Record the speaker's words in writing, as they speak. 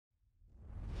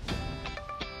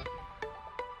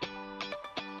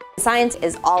Science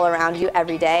is all around you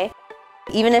every day.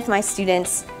 Even if my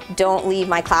students don't leave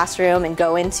my classroom and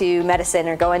go into medicine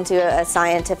or go into a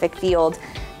scientific field,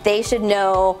 they should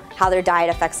know how their diet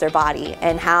affects their body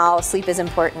and how sleep is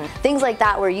important. Things like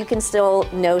that where you can still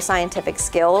know scientific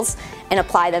skills and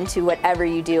apply them to whatever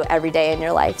you do every day in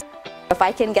your life. If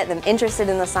I can get them interested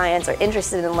in the science or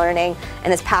interested in learning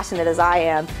and as passionate as I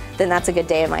am, then that's a good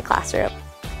day in my classroom.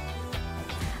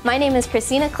 My name is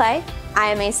Christina Clay. I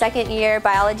am a second-year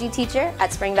biology teacher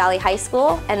at Spring Valley High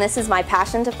School, and this is my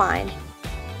passion to find.